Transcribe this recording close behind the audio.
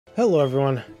Hello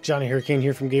everyone, Johnny Hurricane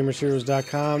here from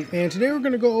GamersHeroes.com, and today we're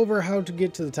going to go over how to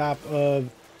get to the top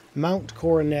of Mount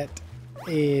Coronet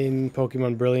in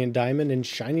Pokemon Brilliant Diamond and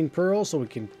Shining Pearl so we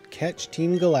can catch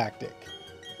Team Galactic.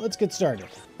 Let's get started.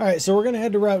 Alright, so we're going to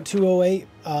head to Route 208.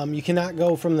 You cannot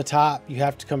go from the top, you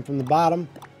have to come from the bottom.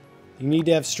 You need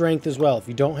to have strength as well. If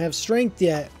you don't have strength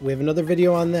yet, we have another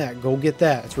video on that. Go get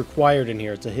that. It's required in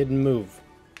here. It's a hidden move.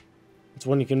 It's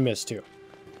one you can miss too.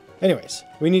 Anyways,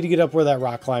 we need to get up where that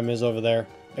rock climb is over there.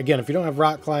 Again, if you don't have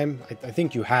rock climb, I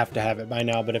think you have to have it by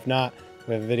now, but if not,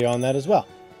 we have a video on that as well.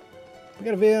 We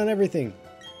got a video on everything.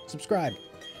 Subscribe.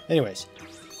 Anyways,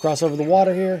 cross over the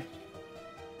water here.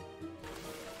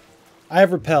 I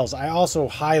have repels. I also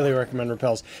highly recommend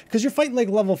repels because you're fighting like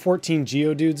level 14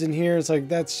 Geodudes in here. It's like,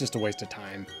 that's just a waste of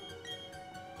time.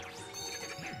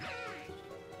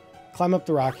 Climb up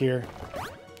the rock here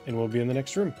and we'll be in the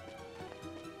next room.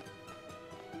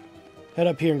 Head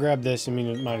up here and grab this. I mean,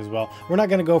 it might as well. We're not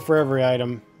going to go for every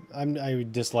item. I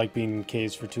dislike being in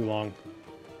caves for too long.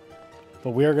 But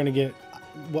we are going to get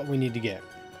what we need to get.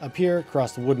 Up here,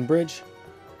 across the wooden bridge.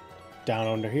 Down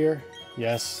under here.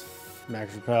 Yes.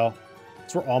 Max repel.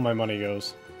 That's where all my money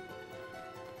goes.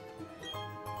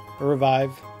 A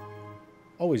revive.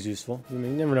 Always useful. I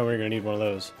mean, you never know when you're going to need one of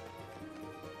those.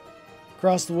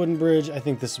 Across the wooden bridge. I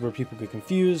think this is where people get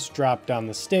confused. Drop down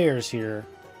the stairs here.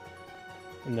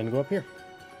 And then go up here.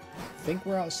 I think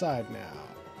we're outside now.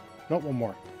 Nope, one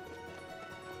more.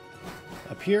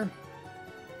 Up here.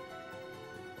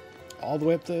 All the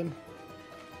way up to...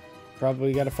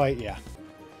 Probably got to fight, yeah.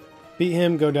 Beat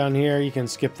him, go down here. You can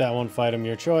skip that one, fight him,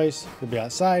 your choice. We'll be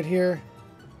outside here.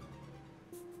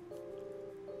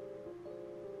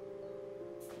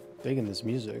 Digging this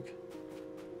music.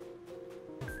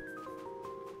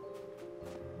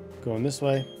 Going this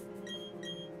way.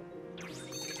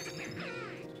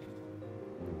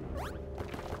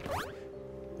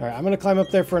 Alright, I'm going to climb up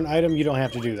there for an item. You don't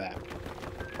have to do that.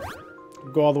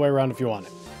 Go all the way around if you want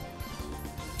it.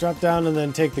 Drop down and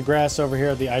then take the grass over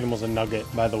here. The item was a nugget,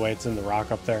 by the way. It's in the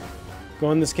rock up there.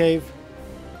 Go in this cave.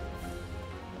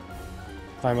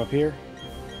 Climb up here.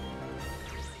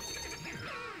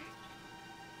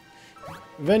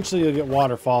 Eventually you'll get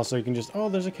waterfall, so you can just... Oh,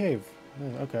 there's a cave.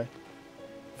 Okay.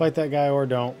 Fight that guy or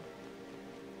don't.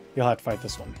 You'll have to fight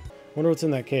this one. Wonder what's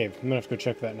in that cave. I'm going to have to go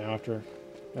check that now after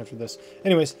this.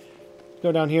 Anyways,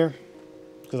 go down here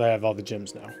because I have all the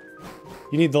gems now.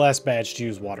 You need the last badge to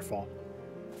use waterfall.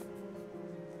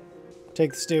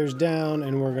 Take the stairs down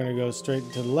and we're going to go straight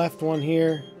to the left one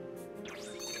here.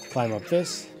 Climb up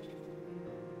this.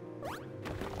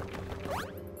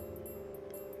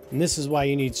 And this is why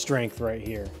you need strength right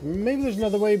here. Maybe there's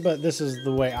another way, but this is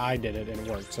the way I did it and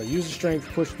it worked. So use the strength,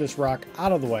 push this rock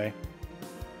out of the way.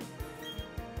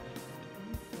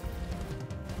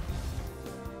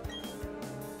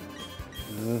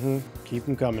 Keep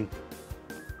them coming.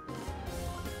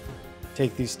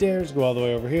 Take these stairs, go all the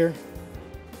way over here.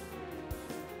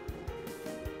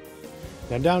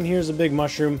 Now down here is a big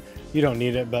mushroom. You don't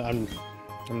need it, but I'm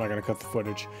not going to cut the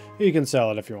footage. You can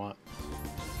sell it if you want.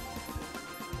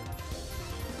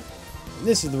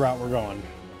 This is the route we're going.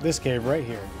 This cave right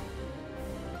here.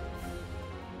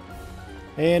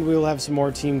 And we will have some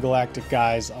more Team Galactic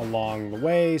guys along the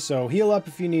way, so heal up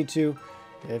if you need to.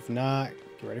 If not,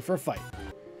 get ready for a fight.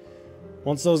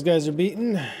 Once those guys are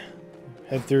beaten,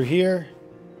 head through here.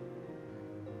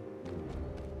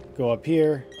 Go up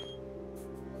here.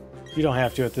 You don't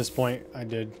have to at this point. I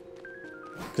did.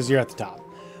 Because you're at the top.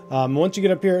 Once you get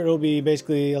up here, it'll be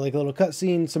basically like a little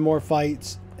cutscene, some more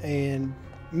fights, and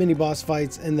mini boss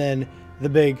fights, and then the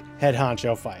big head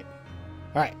honcho fight.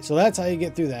 Alright, so that's how you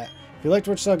get through that. If you liked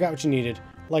what you saw, got what you needed,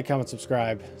 like, comment,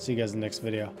 subscribe. See you guys in the next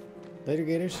video. Later,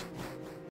 Gators.